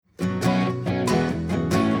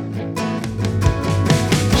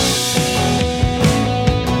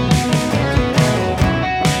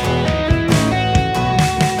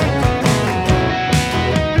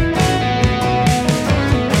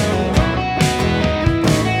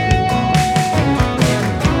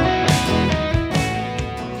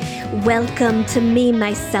Welcome to Me,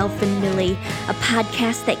 Myself, and Millie, a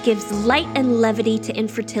podcast that gives light and levity to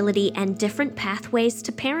infertility and different pathways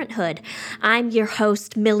to parenthood. I'm your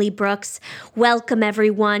host, Millie Brooks. Welcome,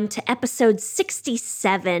 everyone, to episode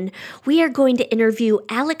 67. We are going to interview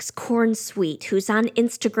Alex Cornsweet, who's on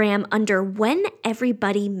Instagram under When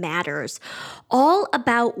Everybody Matters, all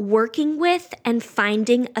about working with and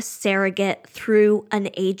finding a surrogate through an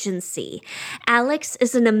agency. Alex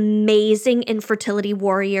is an amazing infertility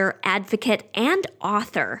warrior, advocate, and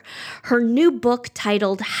author. Her new book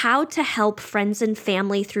titled How to Help Friends and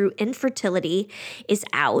Family Through Infertility is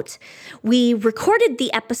out. We recorded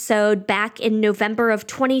the episode back in November of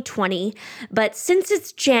 2020, but since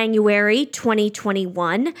it's January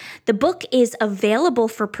 2021, the book is available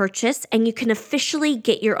for purchase and you can officially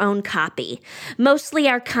get your own copy. Mostly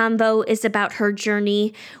our convo is about her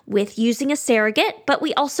journey with using a surrogate, but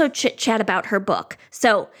we also chit-chat about her book.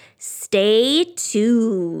 So stay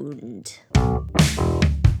tuned.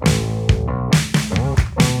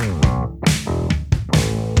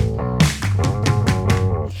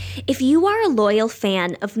 If you are a loyal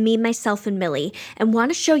fan of Me, Myself, and Millie and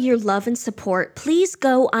want to show your love and support, please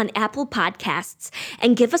go on Apple Podcasts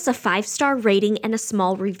and give us a 5-star rating and a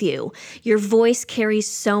small review. Your voice carries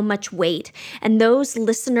so much weight, and those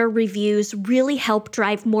listener reviews really help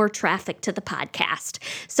drive more traffic to the podcast.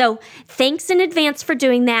 So thanks in advance for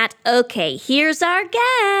doing that. Okay, here's our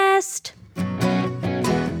guest.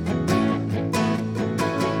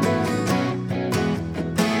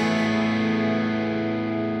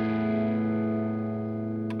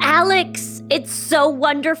 Alex, it's so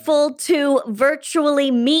wonderful to virtually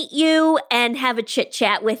meet you and have a chit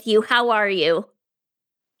chat with you. How are you?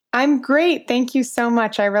 I'm great. Thank you so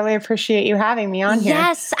much. I really appreciate you having me on here.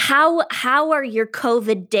 Yes. How are your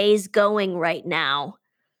COVID days going right now?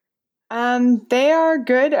 They are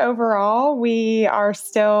good overall. We are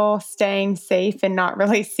still staying safe and not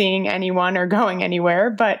really seeing anyone or going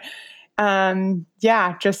anywhere. But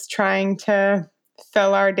just trying to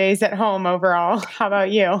fill our days at home overall. How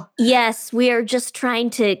about you? Yes, we are just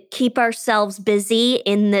trying to keep ourselves busy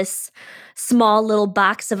in this small little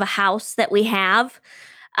box of a house that we have.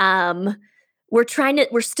 We're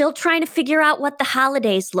still trying to figure out what the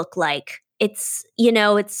holidays look like. It seems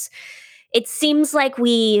like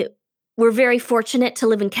we're very fortunate to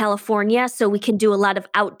live in California, so we can do a lot of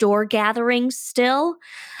outdoor gatherings still.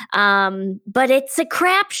 But it's a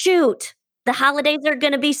crapshoot. The holidays are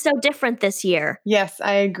going to be so different this year. Yes,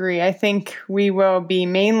 I agree. I think we will be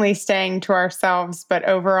mainly staying to ourselves, but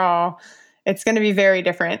overall, it's going to be very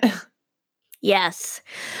different. Yes.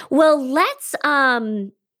 Well, let's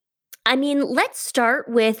start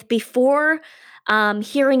with before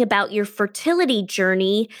hearing about your fertility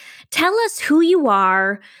journey. Tell us who you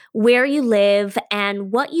are, where you live,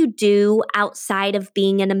 and what you do outside of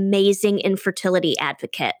being an amazing infertility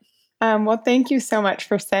advocate. Well, thank you so much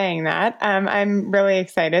for saying that. I'm really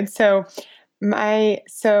excited. So I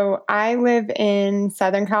live in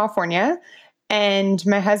Southern California, and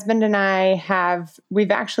my husband and we've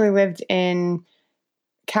actually lived in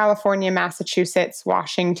California, Massachusetts,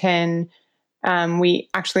 Washington. We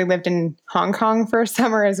actually lived in Hong Kong for a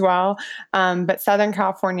summer as well. But Southern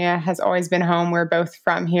California has always been home. We're both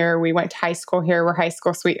from here. We went to high school here. We're high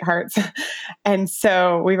school sweethearts. And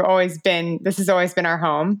so this has always been our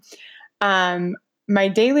home. My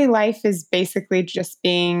daily life is basically just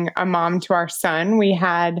being a mom to our son. We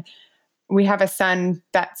have a son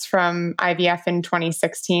that's from IVF in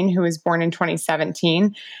 2016, who was born in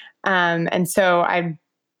 2017. And so I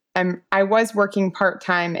was working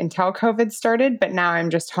part-time until COVID started, but now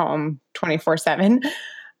I'm just home 24/7.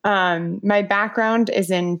 My background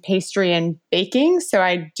is in pastry and baking, so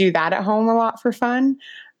I do that at home a lot for fun.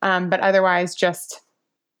 But otherwise, just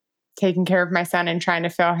taking care of my son and trying to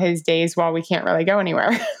fill his days while we can't really go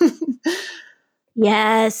anywhere.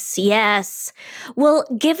 Yes. Well,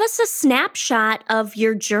 give us a snapshot of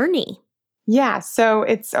your journey. Yeah, so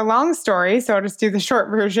it's a long story, so I'll just do the short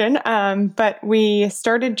version. But we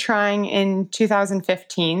started trying in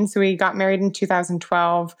 2015. So we got married in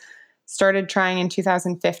 2012, started trying in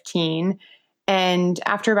 2015. And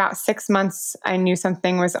after about 6 months, I knew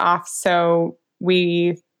something was off. So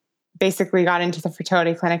we basically got into the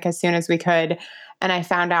fertility clinic as soon as we could. And I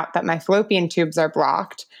found out that my fallopian tubes are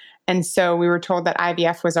blocked. And so we were told that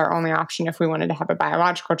IVF was our only option if we wanted to have a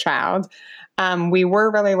biological child. We were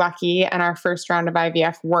really lucky, and our first round of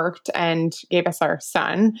IVF worked and gave us our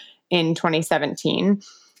son in 2017.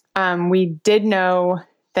 We did know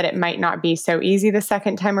that it might not be so easy the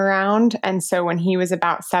second time around. And so when he was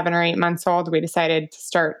about 7 or 8 months old, we decided to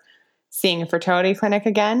start seeing a fertility clinic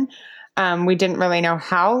again. We didn't really know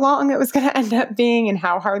how long it was going to end up being and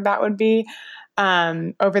how hard that would be.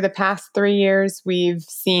 Over the past 3 years, we've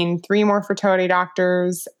seen 3 more fertility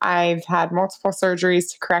doctors. I've had multiple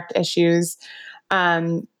surgeries to correct issues.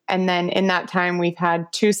 And then in that time, we've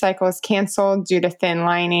had 2 cycles canceled due to thin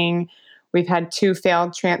lining. We've had 2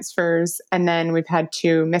 failed transfers, and then we've had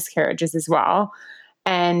 2 miscarriages as well.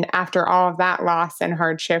 And after all of that loss and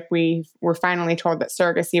hardship, we were finally told that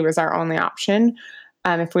surrogacy was our only option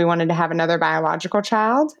if we wanted to have another biological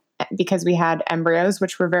child, because we had embryos,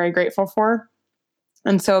 which we're very grateful for.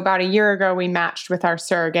 And so about a year ago, we matched with our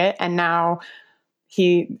surrogate, and now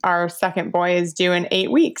our second boy is due in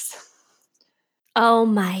 8 weeks. Oh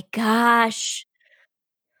my gosh.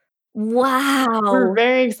 We're Wow.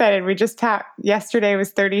 very excited. We just yesterday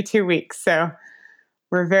was 32 weeks. So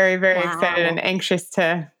we're very, very excited and Wow. anxious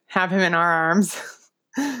to have him in our arms.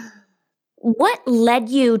 What led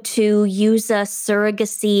you to use a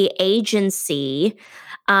surrogacy agency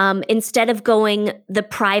instead of going the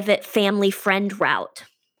private family friend route?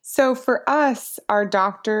 So for us, our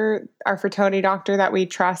doctor, our fertility doctor that we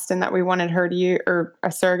trust and that we wanted her to use, or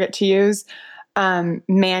a surrogate to use,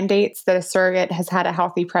 mandates that a surrogate has had a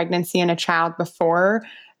healthy pregnancy and a child before.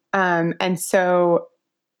 And so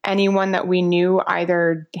anyone that we knew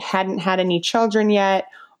either hadn't had any children yet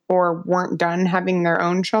or weren't done having their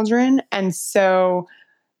own children. And so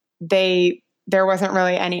there wasn't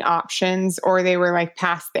really any options, or they were like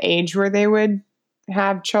past the age where they would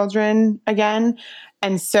have children again.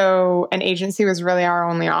 And so an agency was really our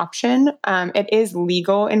only option. It is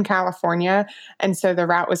legal in California. And so the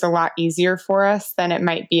route was a lot easier for us than it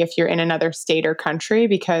might be if you're in another state or country,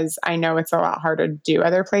 because I know it's a lot harder to do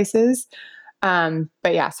other places. But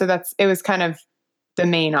yeah, so it was kind of the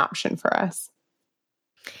main option for us.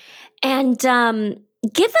 And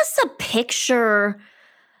give us a picture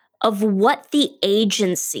of what the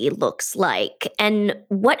agency looks like and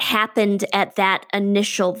what happened at that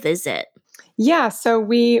initial visit. Yeah, so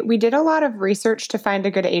we did a lot of research to find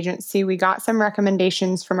a good agency. We got some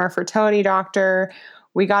recommendations from our fertility doctor.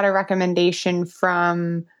 We got a recommendation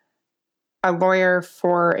from a lawyer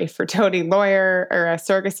for a fertility lawyer or a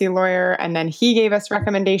surrogacy lawyer, and then he gave us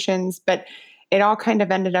recommendations, but it all kind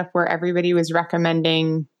of ended up where everybody was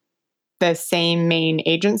recommending the same main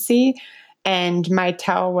agency. And my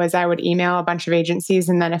tell was I would email a bunch of agencies,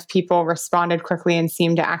 and then if people responded quickly and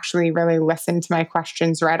seemed to actually really listen to my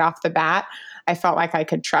questions right off the bat, I felt like I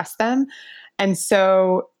could trust them. And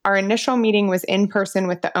so our initial meeting was in person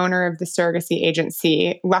with the owner of the surrogacy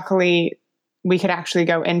agency. Luckily, we could actually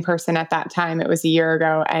go in person at that time. It was a year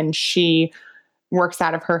ago, and she works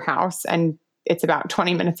out of her house, and it's about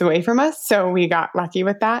 20 minutes away from us. So we got lucky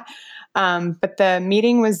with that. But the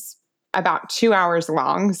meeting was about 2 hours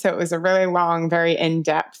long. So it was a really long, very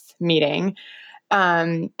in-depth meeting.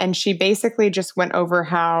 And she basically just went over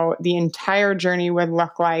how the entire journey would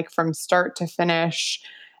look like from start to finish.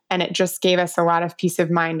 And it just gave us a lot of peace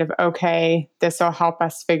of mind of, okay, this will help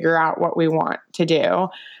us figure out what we want to do.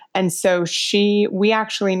 And so we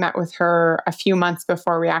actually met with her a few months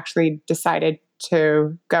before we actually decided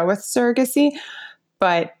to go with surrogacy.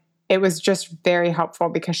 But it was just very helpful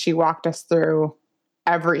because she walked us through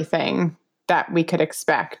everything that we could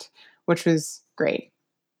expect, which was great.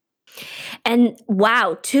 And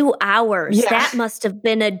wow, 2 hours. Yeah. That must have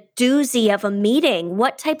been a doozy of a meeting.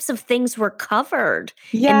 What types of things were covered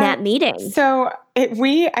in Yeah. that meeting? So by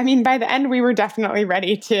the end, we were definitely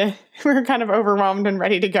we were kind of overwhelmed and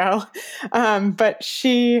ready to go. But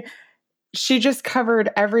she just covered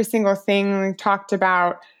every single thing, talked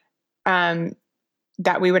about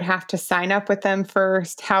that we would have to sign up with them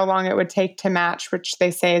first, how long it would take to match, which they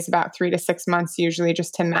say is about 3 to 6 months usually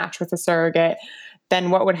just to match with a surrogate. Then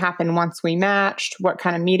what would happen once we matched, what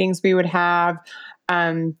kind of meetings we would have,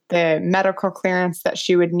 the medical clearance that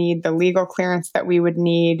she would need, the legal clearance that we would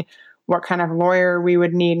need, what kind of lawyer we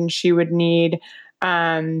would need and she would need,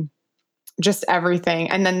 just everything.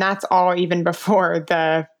 And then that's all even before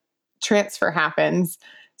the transfer happens.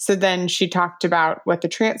 So then she talked about what the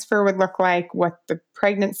transfer would look like, what the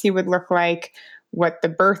pregnancy would look like, what the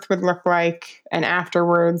birth would look like, and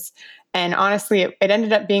afterwards. And honestly, it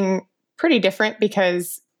ended up being pretty different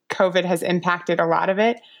because COVID has impacted a lot of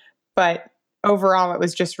it. But overall, it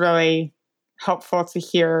was just really helpful to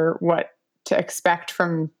hear what to expect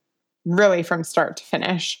from start to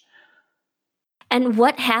finish. And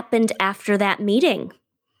what happened after that meeting?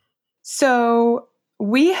 So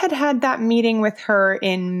we had that meeting with her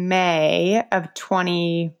in May of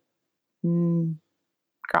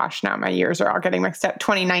now my years are all getting mixed up,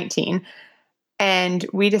 2019. And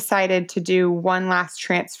we decided to do one last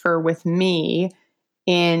transfer with me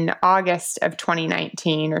in August of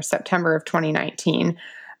 2019 or September of 2019.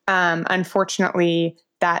 Unfortunately,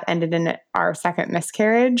 that ended in our second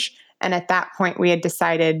miscarriage. And at that point, we had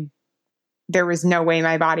decided there was no way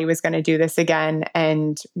my body was going to do this again.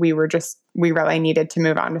 And we really needed to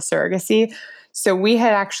move on to surrogacy. So we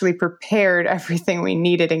had actually prepared everything we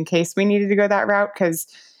needed in case we needed to go that route, because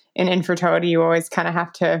in infertility, you always kind of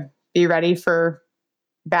have to be ready for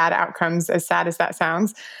bad outcomes, as sad as that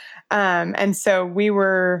sounds. And so we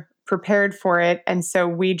were prepared for it. And so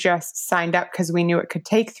we just signed up because we knew it could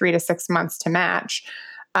take 3 to 6 months to match.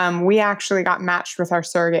 We actually got matched with our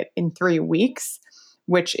surrogate in 3 weeks,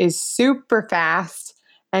 which is super fast.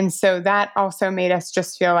 And so that also made us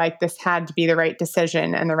just feel like this had to be the right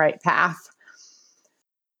decision and the right path.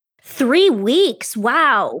 3 weeks.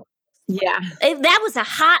 Wow. Yeah. That was a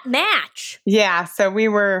hot match. Yeah. So we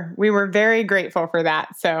were very grateful for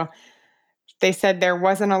that. So they said there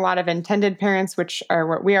wasn't a lot of intended parents, which are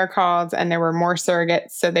what we are called, and there were more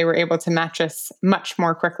surrogates. So they were able to match us much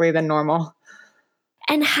more quickly than normal.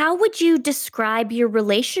 And how would you describe your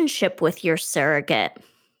relationship with your surrogate?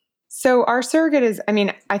 So our surrogate is,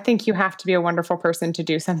 I think you have to be a wonderful person to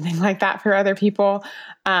do something like that for other people.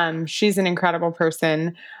 She's an incredible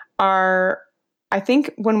person. I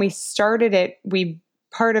think when we started it,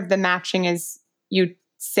 part of the matching is you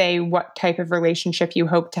say what type of relationship you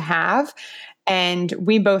hope to have. And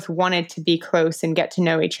we both wanted to be close and get to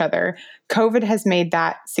know each other. COVID has made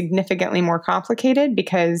that significantly more complicated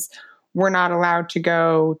because we're not allowed to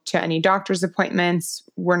go to any doctor's appointments.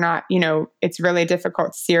 We're not, it's really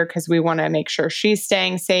difficult to see her because we want to make sure she's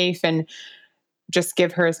staying safe and just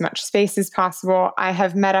give her as much space as possible. I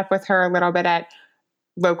have met up with her a little bit at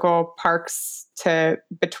local parks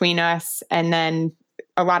between us. And then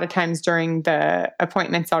a lot of times during the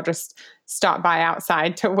appointments, I'll just stop by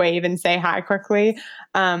outside to wave and say hi quickly.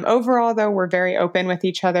 Overall, though, we're very open with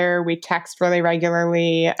each other. We text really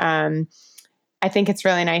regularly. I think it's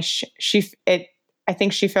really nice. I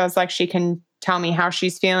think she feels like she can tell me how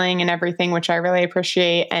she's feeling and everything, which I really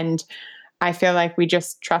appreciate. And I feel like we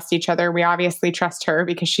just trust each other. We obviously trust her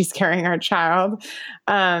because she's carrying our child.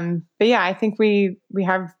 But yeah, I think we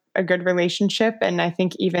have a good relationship. And I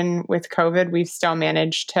think even with COVID, we've still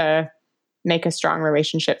managed to make a strong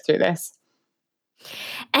relationship through this.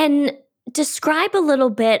 And describe a little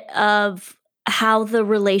bit of how the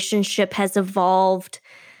relationship has evolved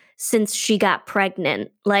since she got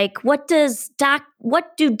pregnant. Like, what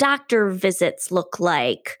do doctor visits look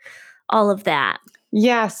like? All of that.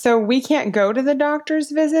 Yeah, so we can't go to the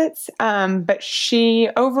doctor's visits, but she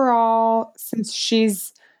overall, since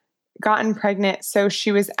she's gotten pregnant, so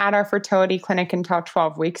she was at our fertility clinic until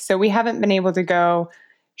 12 weeks. So we haven't been able to go.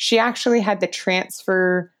 She actually had the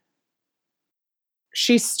transfer.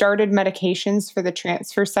 She started medications for the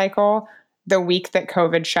transfer cycle the week that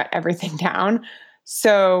COVID shut everything down.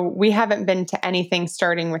 So we haven't been to anything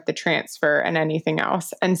starting with the transfer and anything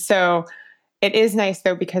else. And so it is nice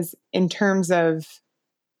though, because in terms of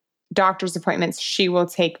doctor's appointments, she will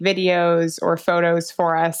take videos or photos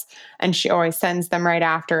for us, and she always sends them right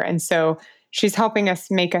after. And so she's helping us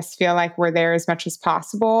make us feel like we're there as much as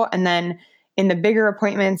possible. And then in the bigger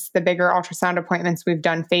appointments, the bigger ultrasound appointments, we've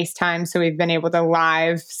done FaceTime. So we've been able to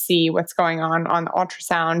live see what's going on the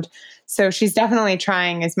ultrasound. So she's definitely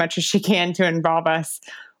trying as much as she can to involve us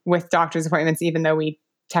with doctor's appointments, even though we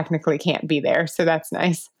technically can't be there. So that's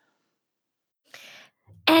nice.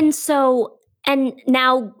 And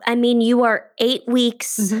now, you are 8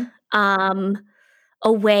 weeks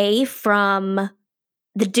away from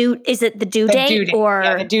is it the due date? Or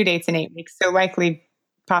yeah, the due date's in 8 weeks. So likely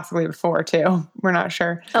possibly before too. We're not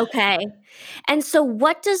sure. Okay. And so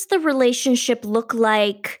what does the relationship look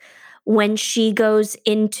like when she goes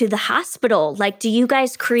into the hospital? Like, do you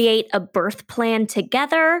guys create a birth plan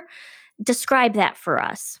together? Describe that for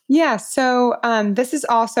us. Yeah, so this is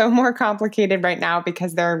also more complicated right now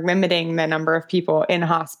because they're limiting the number of people in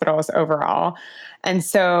hospitals overall. And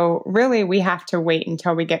so really we have to wait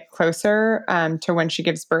until we get closer to when she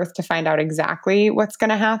gives birth to find out exactly what's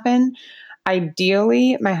going to happen.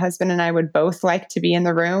 Ideally, my husband and I would both like to be in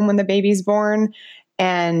the room when the baby's born.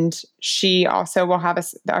 And she also will have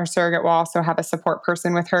our surrogate will also have a support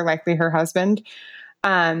person with her, likely her husband.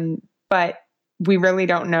 But we really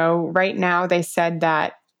don't know. Right now, they said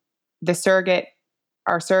that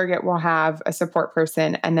our surrogate will have a support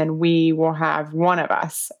person, and then we will have one of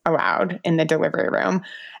us allowed in the delivery room.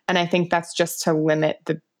 And I think that's just to limit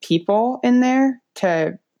the people in there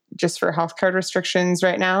just for health code restrictions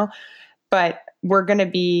right now. But we're going to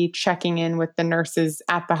be checking in with the nurses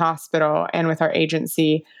at the hospital and with our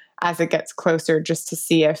agency as it gets closer, just to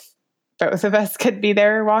see if both of us could be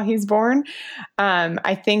there while he's born.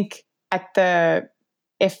 I think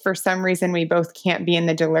if for some reason we both can't be in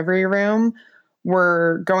the delivery room,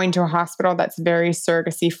 we're going to a hospital that's very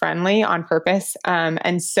surrogacy friendly on purpose.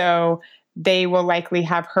 And so they will likely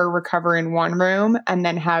have her recover in one room and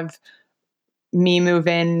then have me move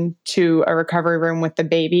in to a recovery room with the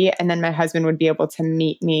baby. And then my husband would be able to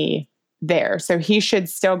meet me there. So he should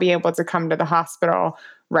still be able to come to the hospital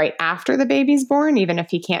right after the baby's born, even if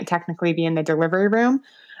he can't technically be in the delivery room.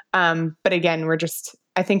 But again,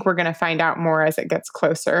 I think we're going to find out more as it gets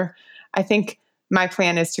closer. I think my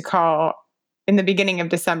plan is to call in the beginning of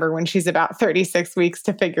December when she's about 36 weeks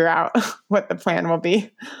to figure out what the plan will be.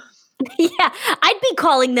 Yeah, I'd be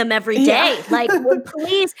calling them every day. Yeah. Like, well,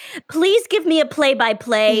 please give me a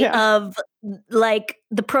play-by-play Yeah. of like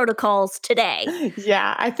the protocols today.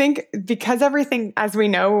 Yeah, I think because everything, as we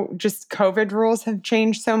know, just COVID rules have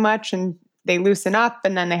changed so much and they loosen up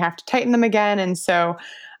and then they have to tighten them again. And so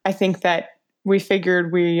I think that we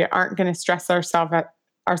figured we aren't going to stress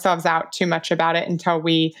ourselves out too much about it until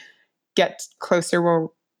we get closer where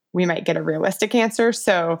we might get a realistic answer.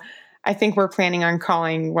 So I think we're planning on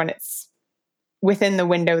calling when it's within the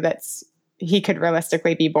window that's he could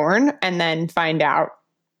realistically be born and then find out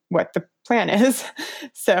what the plan is.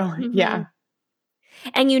 So, yeah.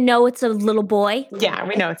 And it's a little boy? Yeah,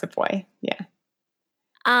 we know it's a boy. Yeah.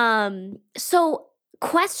 So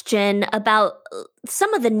question about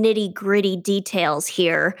some of the nitty-gritty details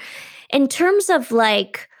here. In terms of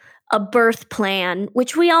like a birth plan,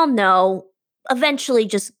 which we all know eventually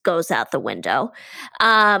just goes out the window.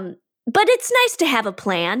 But it's nice to have a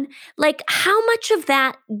plan. Like, how much of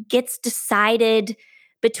that gets decided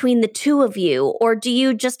between the two of you, or do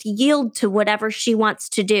you just yield to whatever she wants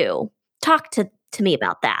to do? Talk to me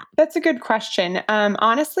about that. That's a good question.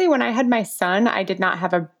 Honestly, when I had my son, I did not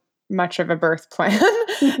have much of a birth plan.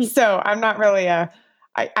 So I'm not really I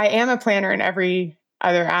am a planner in every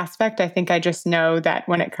other aspect. I think I just know that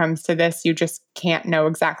when it comes to this, you just can't know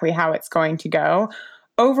exactly how it's going to go.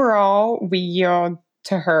 Overall, we yield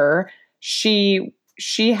to her. She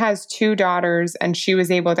has two daughters and she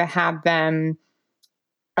was able to have them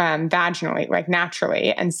vaginally, like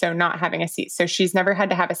naturally. And so not having so she's never had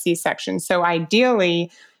to have a C-section. So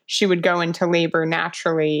ideally she would go into labor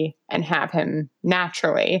naturally and have him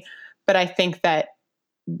naturally. But I think that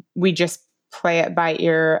we just play it by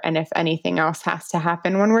ear. And if anything else has to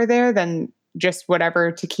happen when we're there, then just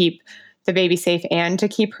whatever to keep the baby safe and to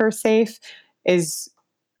keep her safe is,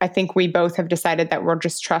 I think we both have decided that we'll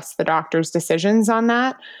just trust the doctor's decisions on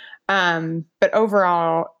that. But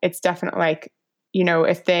overall, it's definitely like,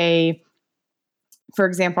 if for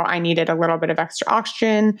example, I needed a little bit of extra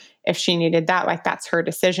oxygen, if she needed that, like that's her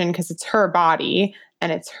decision because it's her body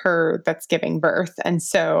and it's her that's giving birth. And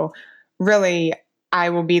so really, I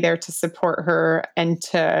will be there to support her and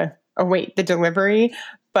to await the delivery,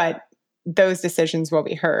 but those decisions will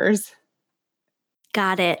be hers.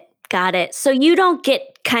 Got it. So you don't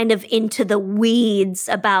get kind of into the weeds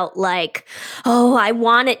about like, oh, I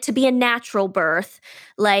want it to be a natural birth.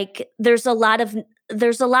 Like there's a lot of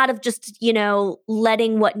just,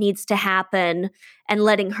 letting what needs to happen and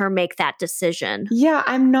letting her make that decision. Yeah,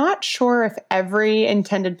 I'm not sure if every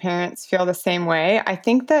intended parents feel the same way. I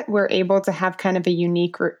think that we're able to have kind of a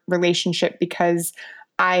unique relationship because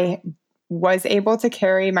I was able to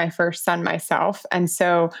carry my first son myself. And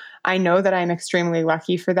so I know that I'm extremely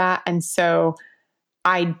lucky for that. And so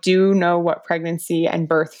I do know what pregnancy and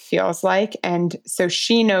birth feels like. And so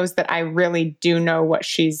she knows that I really do know what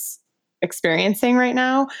she's experiencing right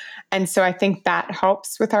now. And so I think that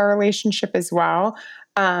helps with our relationship as well.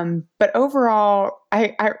 But overall,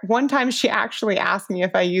 I one time she actually asked me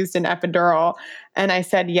if I used an epidural and I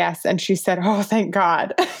said yes. And she said, "Oh, thank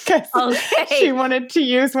God." Okay. She wanted to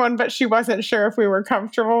use one, but she wasn't sure if we were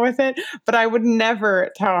comfortable with it. But I would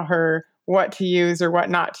never tell her what to use or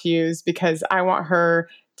what not to use because I want her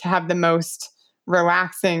to have the most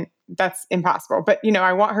relaxing. That's impossible. But,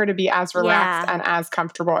 I want her to be as relaxed and as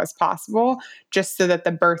comfortable as possible just so that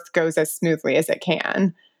the birth goes as smoothly as it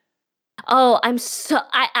can. Oh,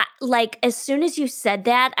 I like as soon as you said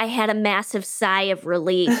that, I had a massive sigh of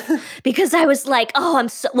relief because I was like, oh,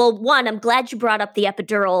 one, I'm glad you brought up the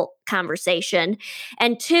epidural conversation.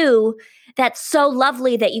 And two, that's so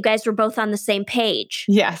lovely that you guys were both on the same page.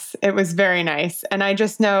 Yes, it was very nice. And I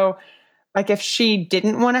just know, like, if she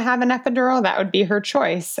didn't want to have an epidural, that would be her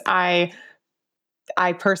choice. I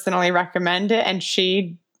personally recommend it, and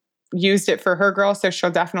she used it for her girl, so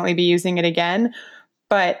she'll definitely be using it again.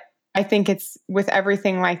 But I think it's with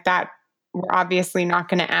everything like that, we're obviously not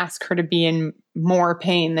going to ask her to be in more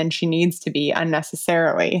pain than she needs to be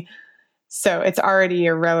unnecessarily. So it's already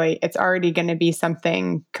going to be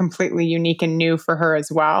something completely unique and new for her as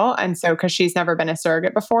well. And so, because she's never been a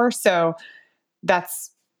surrogate before. So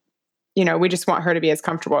that's, we just want her to be as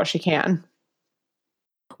comfortable as she can.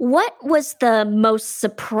 What was the most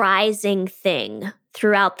surprising thing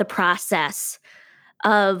throughout the process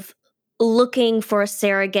of looking for a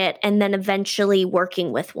surrogate and then eventually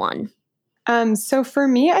working with one? So for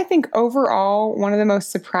me, I think overall, one of the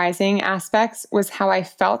most surprising aspects was how I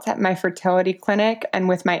felt at my fertility clinic and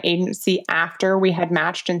with my agency after we had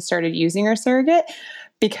matched and started using our surrogate,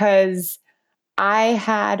 because I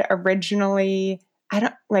had originally,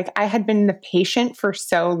 I had been the patient for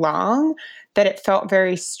so long that it felt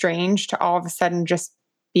very strange to all of a sudden just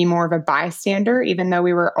be more of a bystander, even though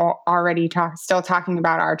we were already still talking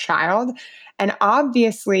about our child. And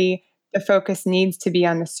obviously, the focus needs to be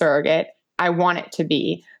on the surrogate. I want it to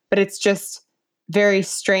be, but it's just very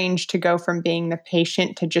strange to go from being the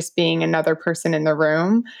patient to just being another person in the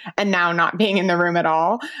room and now not being in the room at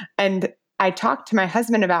all. And I talked to my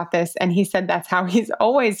husband about this, and he said that's how he's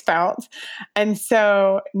always felt. And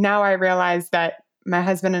so now I realize that my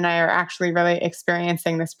husband and I are actually really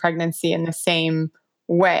experiencing this pregnancy in the same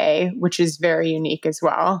way, which is very unique as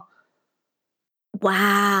well.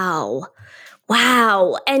 Wow.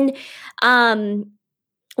 Wow. And um,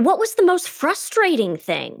 what was the most frustrating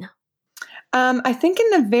thing? I think in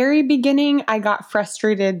the very beginning, I got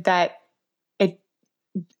frustrated that it,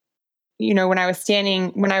 when I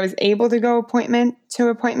was able to go to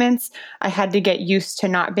appointments, I had to get used to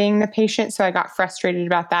not being the patient. So I got frustrated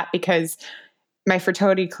about that because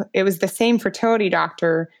it was the same fertility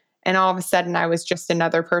doctor. And all of a sudden I was just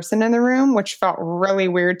another person in the room, which felt really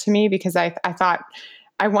weird to me because I thought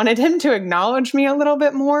I wanted him to acknowledge me a little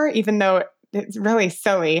bit more, even though it's really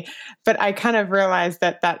silly. But I kind of realized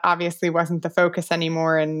that obviously wasn't the focus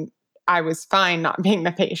anymore. And I was fine not being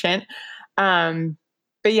the patient.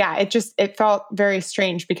 But yeah, it felt very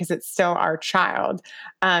strange because it's still our child.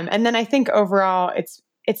 And then I think overall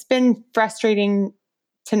it's been frustrating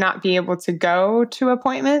to not be able to go to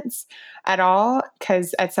appointments at all,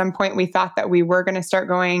 because at some point we thought that we were going to start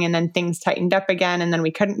going and then things tightened up again and then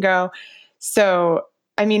we couldn't go. So,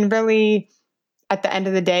 I mean, really, at the end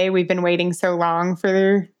of the day, we've been waiting so long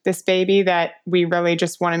for this baby that we really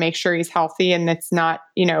just want to make sure he's healthy, and it's not,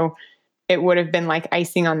 it would have been like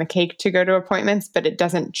icing on the cake to go to appointments, but it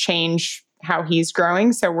doesn't change how he's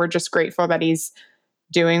growing. So we're just grateful that he's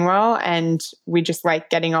doing well, and we just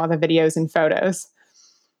like getting all the videos and photos.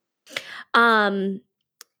 Um,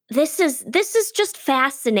 this is just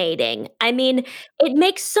fascinating. I mean, it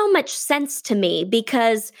makes so much sense to me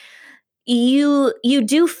because you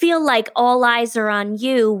do feel like all eyes are on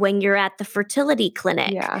you when you're at the fertility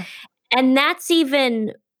clinic. Yeah. And that's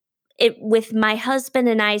even it with my husband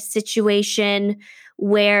and I's situation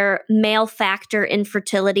where male factor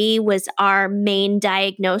infertility was our main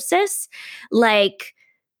diagnosis. Like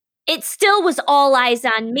it still was all eyes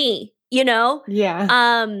on me, you know?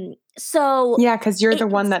 Yeah. So Yeah, because you're the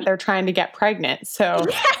one it's that they're trying to get pregnant. So,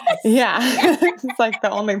 yes. yeah, it's like the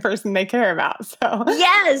only person they care about. So,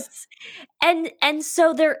 Yes. And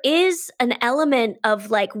so there is an element of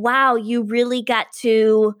like, wow, you really got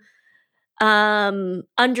to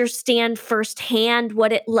understand firsthand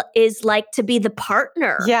what is like to be the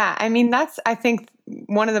partner. yeah, I mean, that's, I think,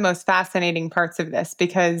 one of the most fascinating parts of this,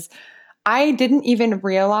 because I didn't even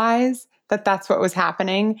realize that that's what was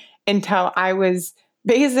happening until I was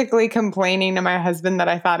basically complaining to my husband that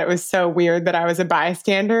I thought it was so weird that I was a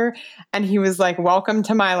bystander. And he was like, "Welcome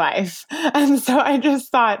to my life." And so I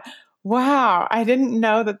just thought, wow, I didn't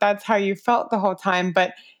know that that's how you felt the whole time.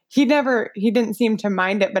 But he didn't seem to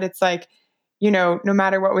mind it. But it's like, no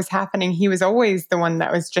matter what was happening, he was always the one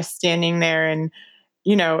that was just standing there. And,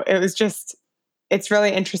 it was just, it's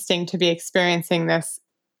really interesting to be experiencing this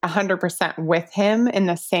 100% with him in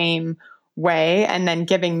the same way, and then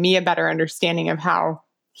giving me a better understanding of how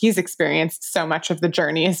he's experienced so much of the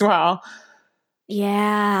journey as well.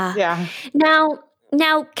 Yeah. Yeah. Now,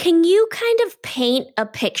 now, can you kind of paint a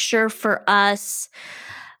picture for us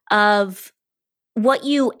of what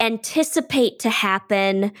you anticipate to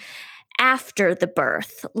happen after the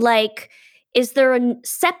birth? Like, is there a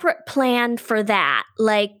separate plan for that?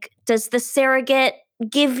 Like, does the surrogate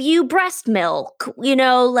give you breast milk?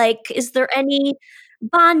 Like, is there any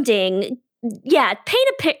bonding? Yeah, paint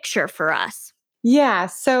a picture for us. Yeah.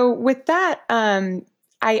 So with that,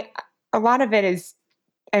 I a lot of it is,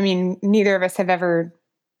 I mean, neither of us have ever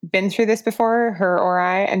been through this before, her or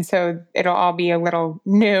I, and so it'll all be a little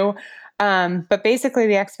new. But basically,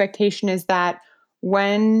 the expectation is that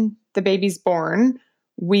when the baby's born,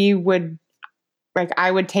 we would I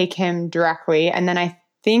would take him directly, and then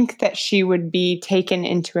think that she would be taken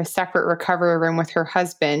into a separate recovery room with her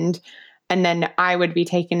husband. And then I would be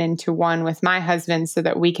taken into one with my husband so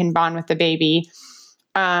that we can bond with the baby.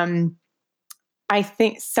 I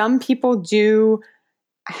think some people do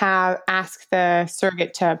ask the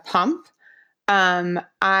surrogate to pump.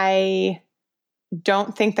 I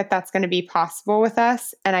don't think that that's going to be possible with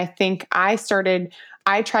us. And I think I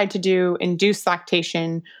tried to do induced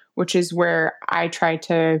lactation, which is where I tried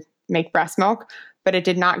to make breast milk, but it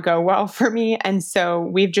did not go well for me. And so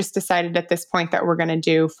we've just decided at this point that we're going to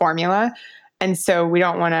do formula. And so we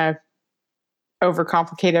don't want to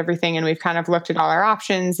overcomplicate everything. And we've kind of looked at all our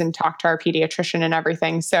options and talked to our pediatrician and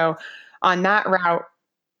everything. So on that route,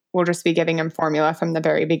 we'll just be giving him formula from the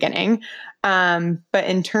very beginning. But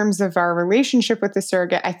in terms of our relationship with the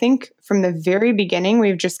surrogate, I think from the very beginning,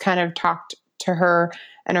 we've just kind of talked to her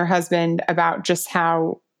and her husband about just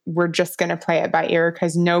how we're just going to play it by ear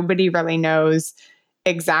because nobody really knows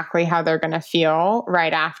exactly how they're going to feel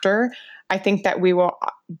right after. I think that we will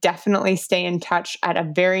definitely stay in touch at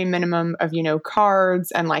a very minimum of,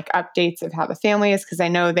 cards and like updates of how the family is, because I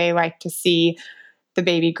know they like to see the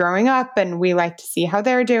baby growing up and we like to see how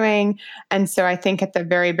they're doing. And so I think at the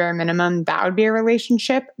very bare minimum, that would be a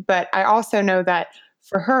relationship. But I also know that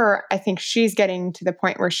for her, I think she's getting to the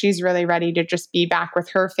point where she's really ready to just be back with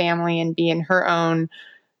her family and be in her own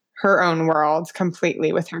world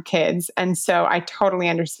completely with her kids. And so I totally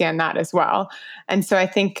understand that as well. And so I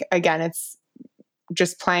think, again, it's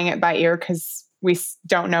just playing it by ear because we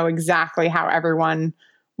don't know exactly how everyone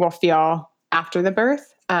will feel after the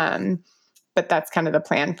birth. But that's kind of the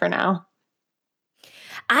plan for now.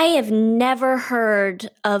 I have never heard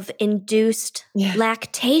of induced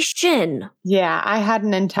lactation. Yeah, I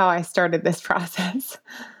hadn't until I started this process.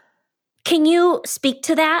 Can you speak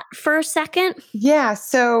to that for a second? Yeah,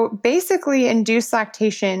 so basically induced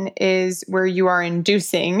lactation is where you are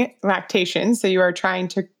inducing lactation. So you are trying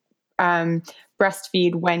to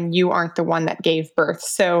breastfeed when you aren't the one that gave birth.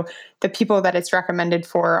 So the people that it's recommended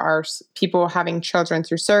for are people having children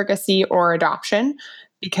through surrogacy or adoption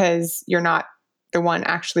because you're not the one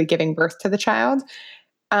actually giving birth to the child.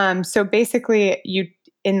 So basically,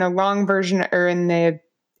 in the long version or in the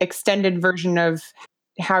extended version of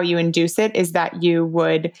how you induce it is that you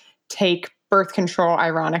would take birth control,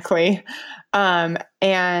 ironically,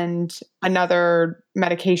 and another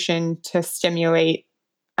medication to stimulate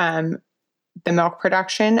the milk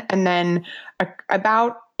production. And then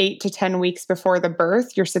about 8 to 10 weeks before the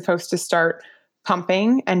birth, you're supposed to start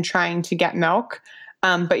pumping and trying to get milk.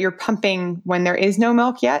 But you're pumping when there is no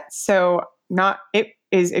milk yet. So it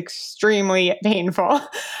is extremely painful.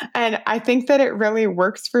 And I think that it really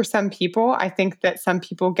works for some people. I think that some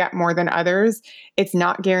people get more than others. It's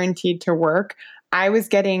not guaranteed to work. I was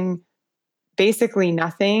getting basically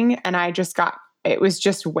nothing. And it was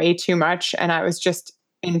just way too much. And I was just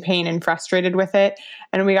in pain and frustrated with it.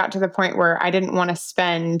 And we got to the point where I didn't want to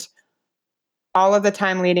spend all of the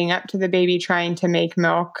time leading up to the baby trying to make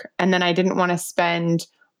milk. And then I didn't want to spend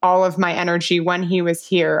all of my energy when he was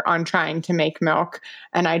here on trying to make milk.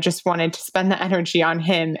 And I just wanted to spend the energy on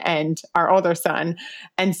him and our older son.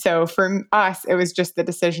 And so for us, it was just the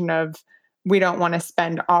decision of we don't want to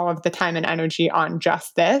spend all of the time and energy on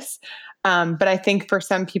just this. But I think for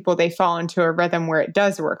some people, they fall into a rhythm where it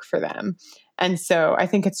does work for them. And so I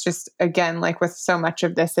think it's just, again, like with so much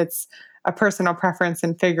of this, it's a personal preference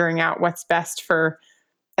and figuring out what's best for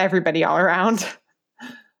everybody all around.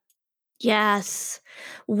 Yes.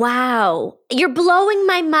 Wow. You're blowing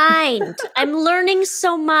my mind. I'm learning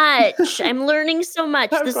so much.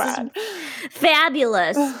 This Glad. is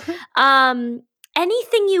fabulous.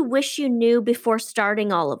 Anything you wish you knew before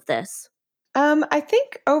starting all of this? I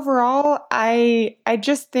think overall, I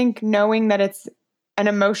just think knowing that it's an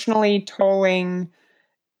emotionally tolling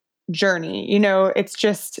journey. It's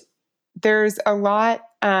just there's a lot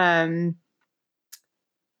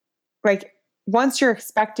like once you're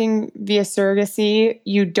expecting via surrogacy,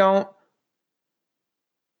 you don't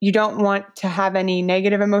want to have any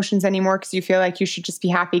negative emotions anymore because you feel like you should just be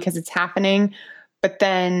happy because it's happening. But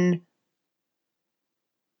then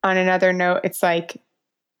on another note, it's like,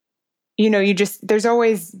 there's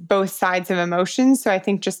always both sides of emotions. So I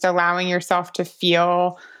think just allowing yourself to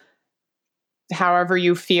feel however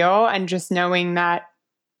you feel and just knowing that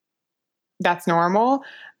that's normal.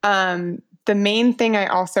 The main thing I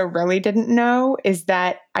also really didn't know is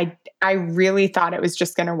that I really thought it was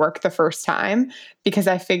just going to work the first time because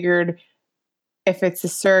I figured if it's a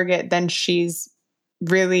surrogate, then she's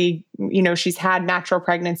really, she's had natural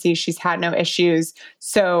pregnancy. She's had no issues.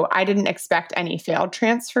 So I didn't expect any failed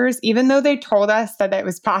transfers, even though they told us that it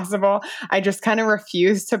was possible. I just kind of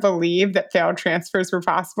refused to believe that failed transfers were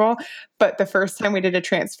possible. But the first time we did a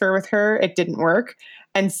transfer with her, it didn't work.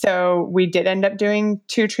 And so we did end up doing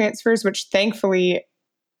 2 transfers, which thankfully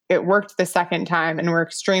it worked the second time. And we're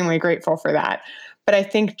extremely grateful for that. But I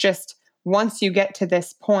think just once you get to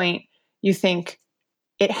this point, you think,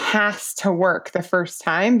 it has to work the first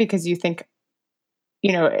time because you think,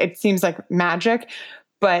 it seems like magic,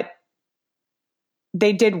 but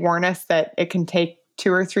they did warn us that it can take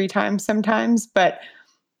 2 or 3 times sometimes. But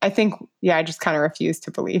I think, I just kind of refuse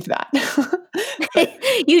to believe that.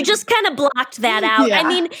 You just kind of blocked that out. Yeah. I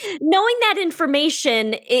mean, knowing that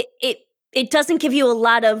information, it doesn't give you a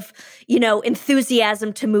lot of,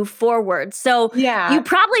 enthusiasm to move forward. So you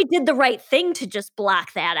probably did the right thing to just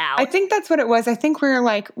block that out. I think that's what it was. I think we were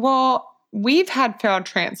like, well, we've had failed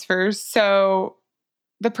transfers. So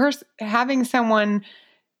having someone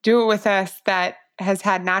do it with us that has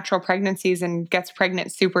had natural pregnancies and gets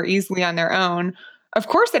pregnant super easily on their own, of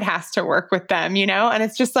course it has to work with them, And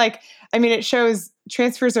it's just like, it shows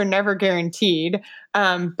transfers are never guaranteed.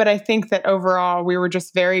 But I think that overall we were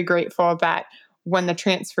just very grateful that when the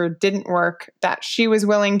transfer didn't work, that she was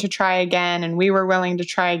willing to try again and we were willing to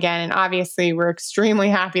try again. And obviously we're extremely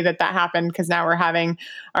happy that happened because now we're having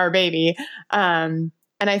our baby. And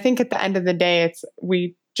I think at the end of the day,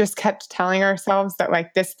 we just kept telling ourselves that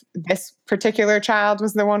like this particular child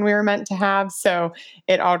was the one we were meant to have. So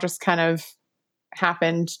it all just kind of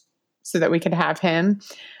happened so that we could have him.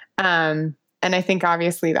 And I think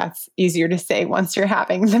obviously that's easier to say once you're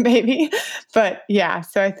having the baby. But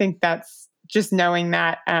so I think that's just knowing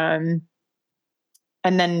that and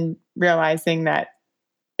then realizing that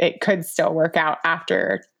it could still work out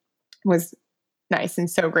after was nice and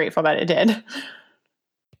so grateful that it did.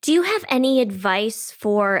 Do you have any advice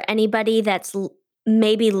for anybody that's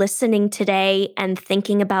maybe listening today and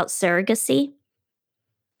thinking about surrogacy?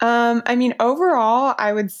 Overall,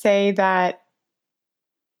 I would say that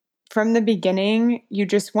from the beginning, you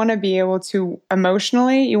just want to be able to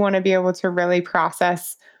emotionally, you want to be able to really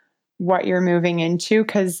process what you're moving into.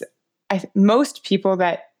 Because most people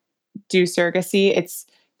that do surrogacy, it's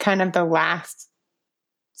kind of the last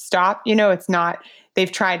stop. It's not,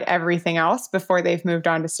 they've tried everything else before they've moved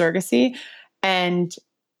on to surrogacy. And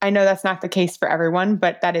I know that's not the case for everyone,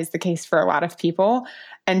 but that is the case for a lot of people.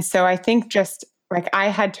 And so I think just like I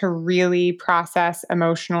had to really process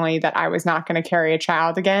emotionally that I was not going to carry a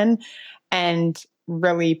child again and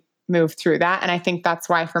really move through that. And I think that's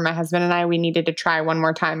why for my husband and I, we needed to try one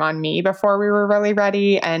more time on me before we were really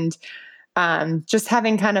ready. And just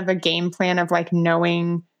having kind of a game plan of like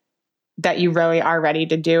knowing that you really are ready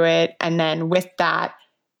to do it. And then with that,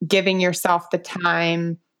 giving yourself the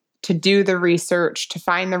time to do the research, to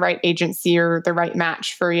find the right agency or the right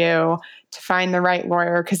match for you, to find the right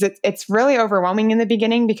lawyer. Because it's really overwhelming in the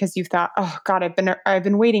beginning because you thought, oh God, I've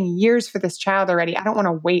been waiting years for this child already. I don't want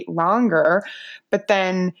to wait longer. But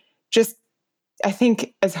then just, I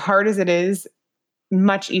think as hard as it is,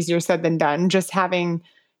 much easier said than done, just having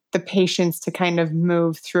the patience to kind of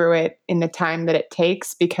move through it in the time that it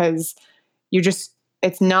takes, because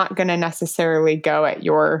it's not going to necessarily go at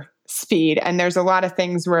your speed. And there's a lot of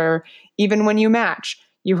things where even when you match,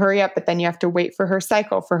 you hurry up, but then you have to wait for her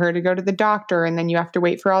cycle, for her to go to the doctor. And then you have to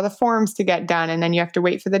wait for all the forms to get done. And then you have to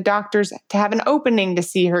wait for the doctors to have an opening to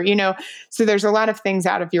see her, so there's a lot of things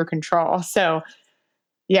out of your control. So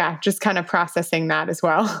just kind of processing that as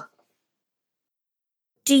well.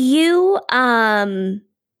 Do you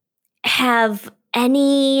have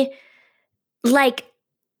any, like,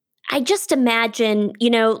 I just imagine,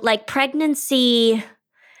 like pregnancy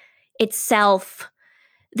itself,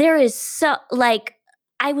 there is so, like,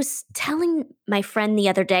 I was telling my friend the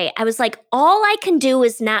other day, I was like, all I can do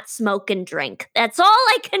is not smoke and drink. That's all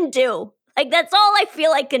I can do. Like, that's all I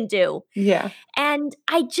feel I can do. Yeah. And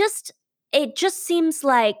it just seems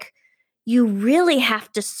like you really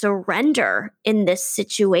have to surrender in this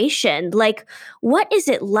situation. Like, what is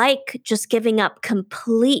it like just giving up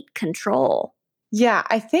complete control? Yeah,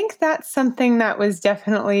 I think that's something that was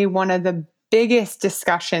definitely one of the biggest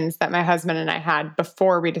discussions that my husband and I had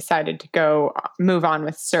before we decided to go move on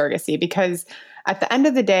with surrogacy, because at the end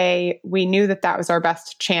of the day, we knew that was our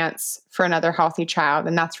best chance for another healthy child.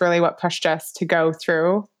 And that's really what pushed us to go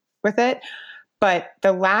through with it. But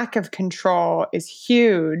the lack of control is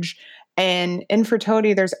huge. And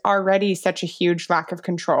infertility, there's already such a huge lack of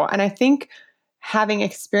control. And I think having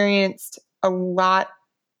experienced a lot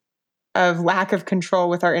of lack of control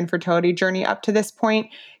with our infertility journey up to this point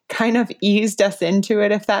kind of eased us into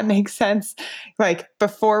it, if that makes sense. Like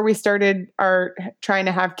before we started trying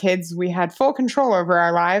to have kids, we had full control over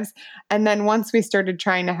our lives. And then once we started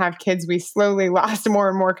trying to have kids, we slowly lost more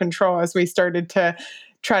and more control as we started to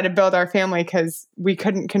try to build our family, because we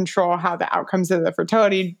couldn't control how the outcomes of the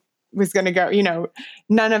fertility was going to go.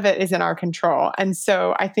 None of it is in our control. And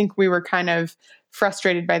so I think we were kind of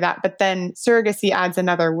frustrated by that. But then surrogacy adds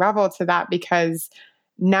another level to that, because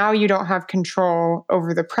now you don't have control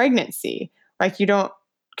over the pregnancy. Like you don't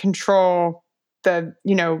control the,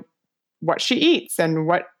 what she eats and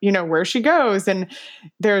what, where she goes. And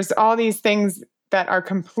there's all these things that are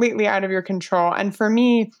completely out of your control. And for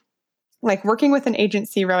me, like working with an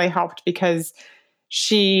agency really helped, because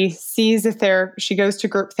she sees she goes to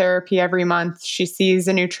group therapy every month. She sees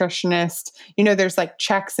a nutritionist, there's like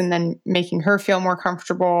checks, and then making her feel more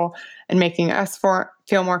comfortable and making us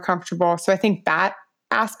feel more comfortable. So I think that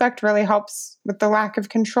aspect really helps with the lack of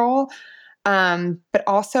control. But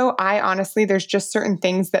also I honestly, there's just certain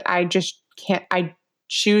things that I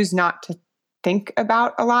choose not to think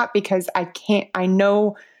about a lot, because I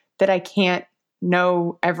know that I can't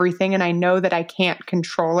know everything, and I know that I can't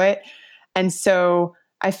control it. And so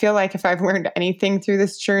I feel like if I've learned anything through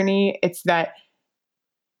this journey, it's that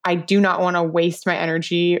I do not want to waste my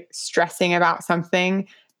energy stressing about something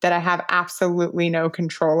that I have absolutely no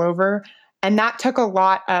control over. And that took a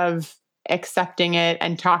lot of accepting it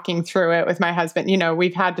and talking through it with my husband.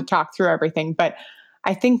 We've had to talk through everything, but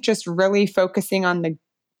I think just really focusing on the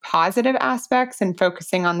positive aspects and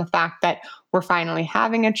focusing on the fact that we're finally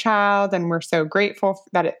having a child and we're so grateful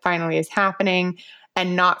that it finally is happening,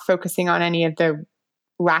 and not focusing on any of the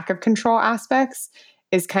lack of control aspects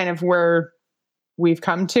is kind of where we've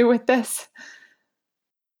come to with this.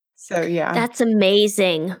 So, yeah. That's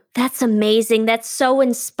amazing. That's amazing. That's so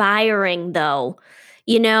inspiring, though.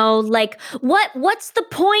 Like what's the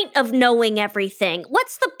point of knowing everything?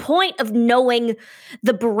 What's the point of knowing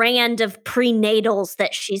the brand of prenatals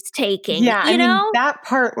that she's taking? Yeah, I mean, that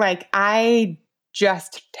part, like, I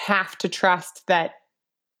just have to trust that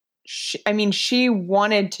she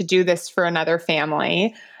wanted to do this for another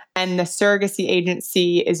family, and the surrogacy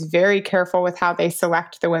agency is very careful with how they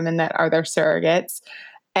select the women that are their surrogates.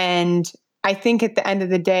 And I think at the end of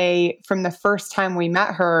the day, from the first time we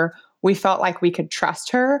met her, we felt like we could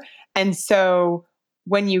trust her. And so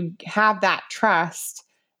when you have that trust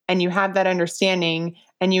and you have that understanding,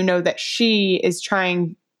 and you know that she is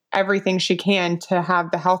trying everything she can to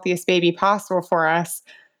have the healthiest baby possible for us,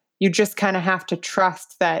 you just kind of have to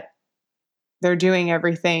trust that they're doing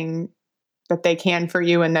everything that they can for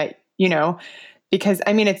you. And that, because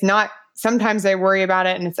I mean, it's not, sometimes I worry about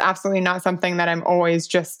it, and it's absolutely not something that I'm always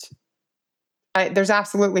there's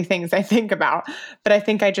absolutely things I think about, but I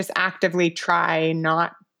think I just actively try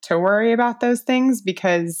not to worry about those things,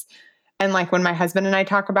 because, and like when my husband and I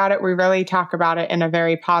talk about it, we really talk about it in a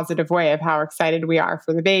very positive way of how excited we are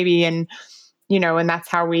for the baby. And, and that's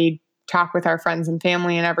how we talk with our friends and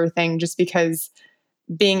family and everything, just because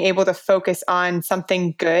being able to focus on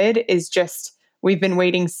something good is just, we've been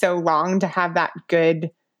waiting so long to have that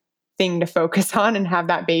good thing to focus on and have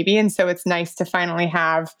that baby. And so it's nice to finally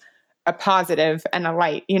have a positive and a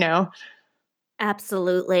light,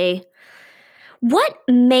 Absolutely. What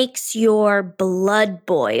makes your blood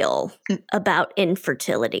boil about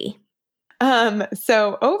infertility?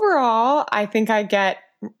 So overall, I think I get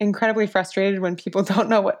incredibly frustrated when people don't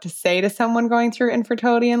know what to say to someone going through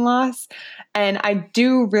infertility and loss. And I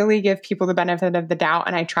do really give people the benefit of the doubt,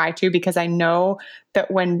 and I try to, because I know that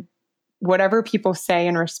when whatever people say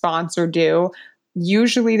in response or do,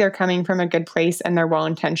 usually they're coming from a good place and they're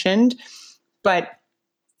well-intentioned. But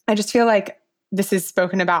I just feel like this is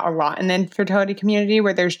spoken about a lot in the infertility community,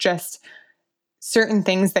 where there's just certain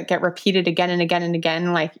things that get repeated again and again and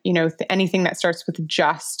again, like, anything that starts with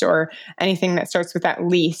just, or anything that starts with at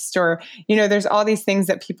least, or, there's all these things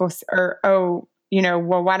that people are,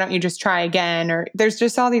 well, why don't you just try again? Or there's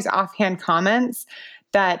just all these offhand comments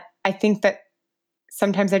that I think that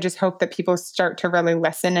sometimes I just hope that people start to really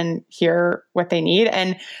listen and hear what they need.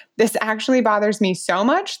 And this actually bothers me so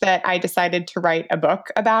much that I decided to write a book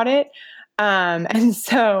about it. And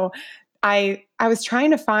so I was trying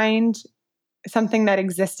to find something that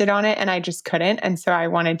existed on it, and I just couldn't. And so I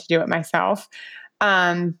wanted to do it myself.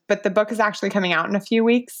 But the book is actually coming out in a few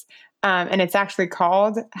weeks. And it's actually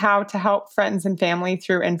called How to Help Friends and Family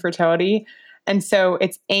Through Infertility. And so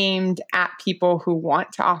it's aimed at people who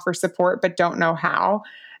want to offer support but don't know how.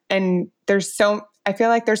 And I feel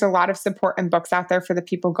like there's a lot of support and books out there for the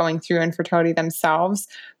people going through infertility themselves.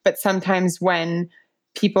 But sometimes when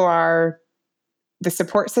people are the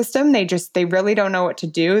support system. They really don't know what to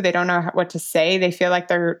do. They don't know what to say. They feel like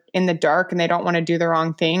they're in the dark and they don't want to do the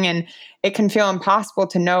wrong thing. And it can feel impossible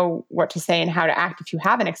to know what to say and how to act if you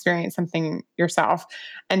haven't experienced something yourself.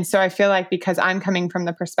 And so I feel like because I'm coming from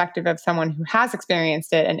the perspective of someone who has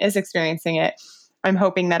experienced it and is experiencing it, I'm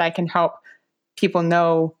hoping that I can help people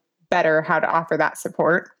know better how to offer that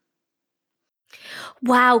support.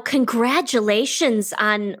 Wow, congratulations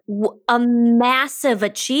on a massive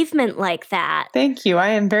achievement like that. Thank you. I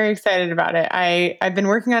am very excited about it. I've been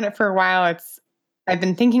working on it for a while. I've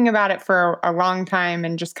been thinking about it for a long time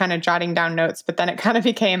and just kind of jotting down notes, but then it kind of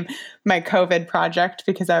became my COVID project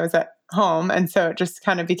because I was at home. And so it just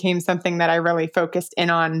kind of became something that I really focused in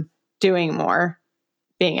on doing more,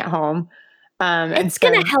 being at home. It's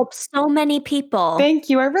going to help so many people.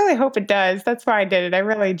 Thank you. I really hope it does. That's why I did it. I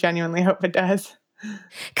really genuinely hope it does.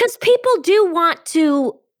 Because people do want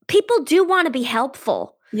to be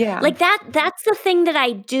helpful. Yeah. Like that's the thing that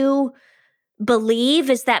I do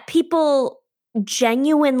believe is that people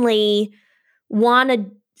genuinely want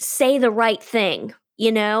to say the right thing,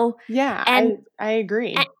 you know? Yeah, And I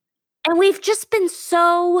agree. and we've just been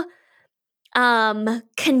so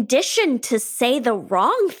conditioned to say the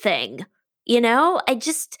wrong thing, you know?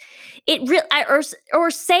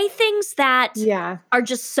 Or say things that are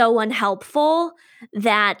just so unhelpful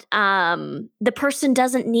that the person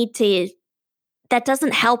doesn't need to, that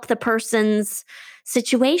doesn't help the person's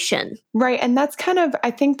situation. Right. And that's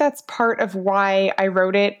I think that's part of why I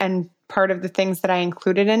wrote it and part of the things that I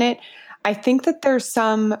included in it. I think that there's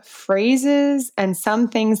some phrases and some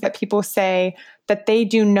things that people say that they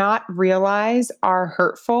do not realize are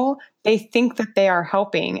hurtful. They think that they are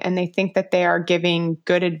helping and they think that they are giving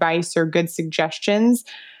good advice or good suggestions.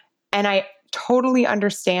 And I totally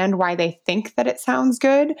understand why they think that it sounds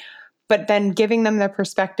good, but then giving them the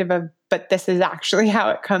perspective of, but this is actually how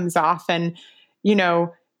it comes off. And,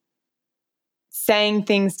 saying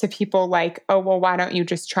things to people like, oh, well, why don't you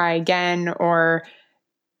just try again? Or,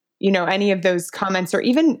 any of those comments, or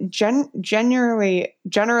even generally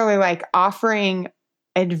like offering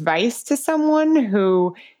advice to someone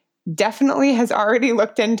who definitely has already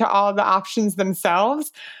looked into all the options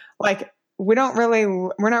themselves. Like, we're not really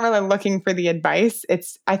looking for the advice.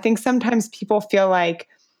 I think sometimes people feel like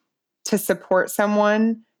to support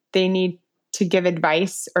someone, they need to give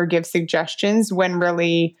advice or give suggestions when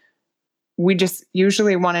really we just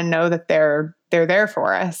usually want to know that they're there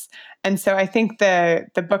for us. And so I think the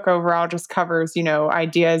book overall just covers,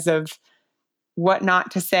 ideas of what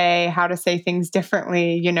not to say, how to say things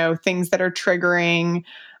differently, things that are triggering.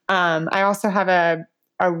 I also have a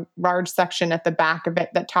large section at the back of it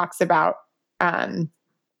that talks about the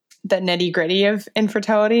nitty gritty of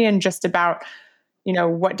infertility and just about,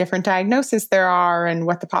 what different diagnoses there are and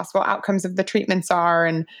what the possible outcomes of the treatments are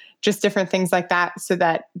and just different things like that, so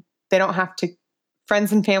that they don't have to,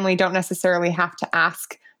 friends and family don't necessarily have to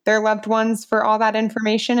ask their loved ones for all that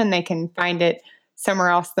information, and they can find it somewhere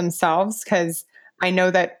else themselves. Because I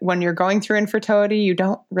know that when you're going through infertility, you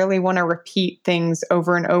don't really want to repeat things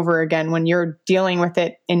over and over again when you're dealing with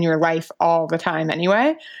it in your life all the time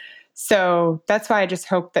anyway. So that's why I just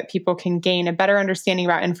hope that people can gain a better understanding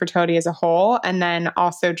about infertility as a whole, and then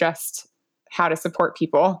also just how to support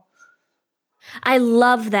people. I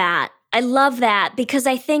love that. Because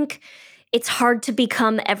I think it's hard to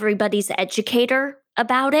become everybody's educator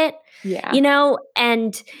about it. Yeah.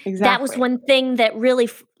 And Exactly. That was one thing that really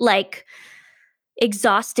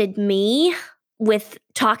exhausted me with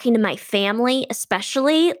talking to my family,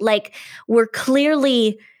 especially. Like, we're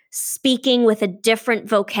clearly speaking with a different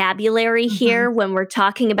vocabulary here when we're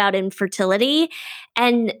talking about infertility,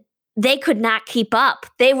 and they could not keep up.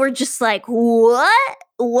 They were just like, what?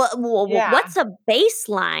 What's a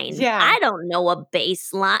baseline? Yeah. I don't know a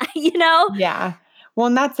baseline, Yeah. Well,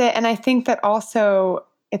 and that's it. And I think that also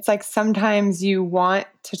it's like sometimes you want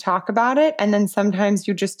to talk about it, and then sometimes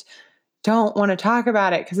you just don't want to talk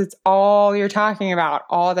about it because it's all you're talking about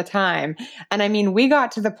all the time. And I mean, we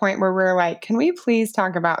got to the point where we're like, can we please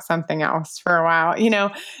talk about something else for a while?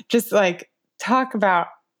 Just like talk about,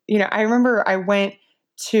 I remember I went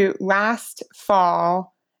to last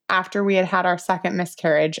fall after we had our second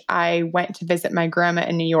miscarriage. I went to visit my grandma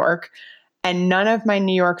in New York, and none of my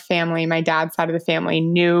New York family, my dad's side of the family,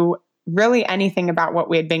 knew really anything about what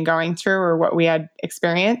we had been going through or what we had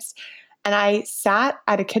experienced. And I sat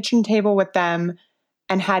at a kitchen table with them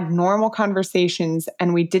and had normal conversations,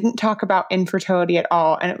 and we didn't talk about infertility at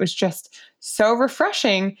all. And it was just so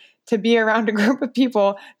refreshing to be around a group of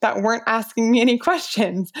people that weren't asking me any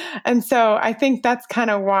questions. And so I think that's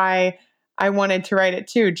kind of why I wanted to write it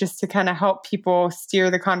too, just to kind of help people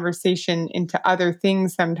steer the conversation into other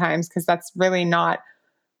things sometimes, because that's really not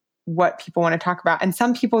what people want to talk about. And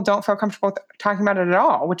some people don't feel comfortable talking about it at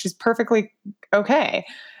all, which is perfectly okay.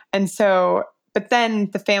 And so, but then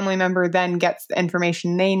the family member then gets the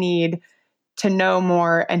information they need to know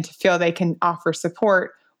more and to feel they can offer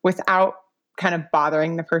support without kind of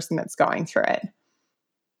bothering the person that's going through it.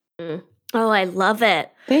 Oh, I love it.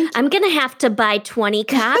 Thank you. I'm going to have to buy 20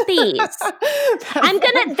 copies. That's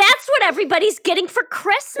what everybody's getting for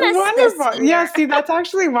Christmas. Wonderful. Yeah, see, that's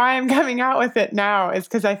actually why I'm coming out with it now, is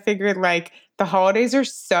because I figured like the holidays are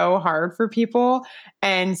so hard for people.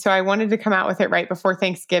 And so I wanted to come out with it right before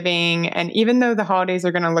Thanksgiving. And even though the holidays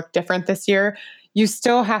are going to look different this year, you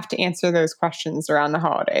still have to answer those questions around the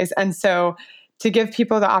holidays. And so to give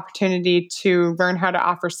people the opportunity to learn how to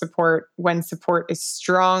offer support when support is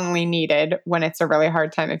strongly needed, when it's a really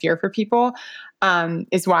hard time of year for people,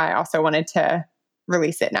 is why I also wanted to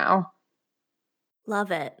release it now. Love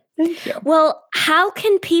it. Thank you. Well, how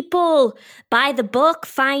can people buy the book,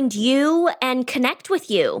 find you, and connect with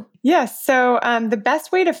you? Yes. So the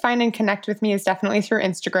best way to find and connect with me is definitely through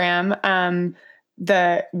Instagram,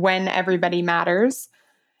 the When Everybody Matters.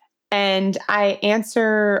 And I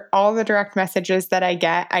answer all the direct messages that I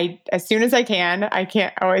get as soon as I can. I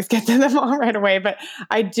can't always get to them all right away, but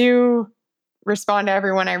I do respond to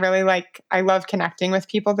everyone. I love connecting with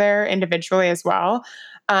people there individually as well.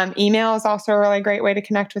 Email is also a really great way to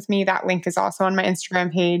connect with me. That link is also on my Instagram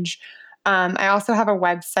page. I also have a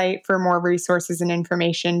website for more resources and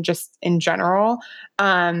information just in general.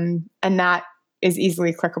 And that is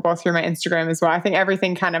easily clickable through my Instagram as well. I think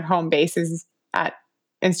everything kind of home base is at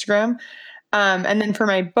Instagram. And then for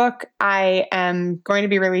my book, I am going to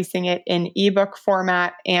be releasing it in ebook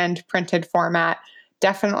format and printed format,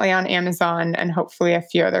 definitely on Amazon and hopefully a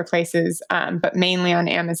few other places, but mainly on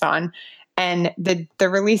Amazon. And the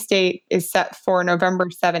release date is set for November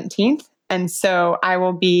 17th. And so I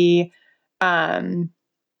will be,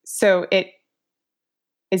 so it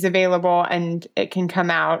is available and it can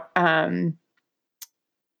come out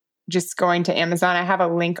just going to Amazon. I'll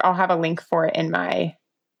have a link for it in my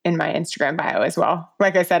Instagram bio as well.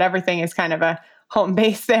 Like I said, everything is kind of a home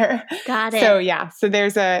base there. Got it. So yeah, so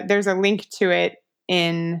there's a link to it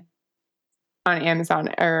on Amazon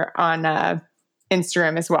or on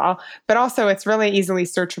Instagram as well. But also it's really easily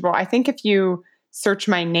searchable. I think if you search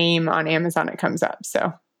my name on Amazon, it comes up.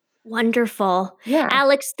 So wonderful. Yeah.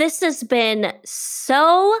 Alex, this has been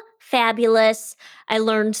so fabulous. I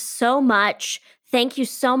learned so much. Thank you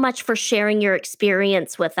so much for sharing your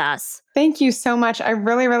experience with us. Thank you so much. I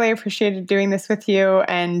really, really appreciated doing this with you,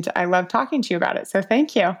 and I love talking to you about it. So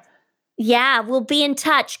thank you. Yeah, we'll be in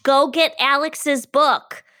touch. Go get Alex's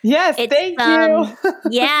book. Yes, thank you.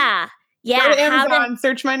 Yeah. Yeah. Go to Amazon,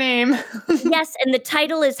 search my name. Yes, and the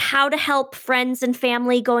title is How to Help Friends and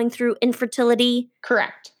Family Going Through Infertility.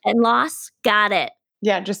 Correct. And Loss. Got it.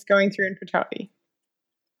 Yeah, just going through infertility.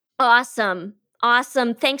 Awesome.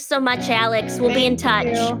 Awesome. Thanks so much, Alex. We'll be in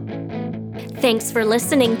touch. Thanks for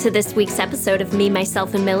listening to this week's episode of Me,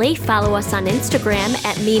 Myself, and Millie. Follow us on Instagram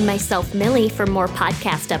at Me, Myself, Millie for more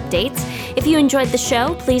podcast updates. If you enjoyed the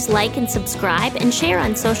show, please like and subscribe and share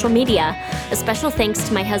on social media. A special thanks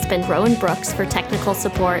to my husband, Rowan Brooks, for technical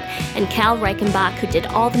support, and Cal Reichenbach, who did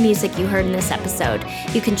all the music you heard in this episode.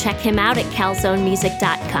 You can check him out at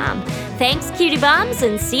calzonemusic.com. Thanks, cutie bombs,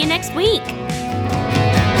 and see you next week.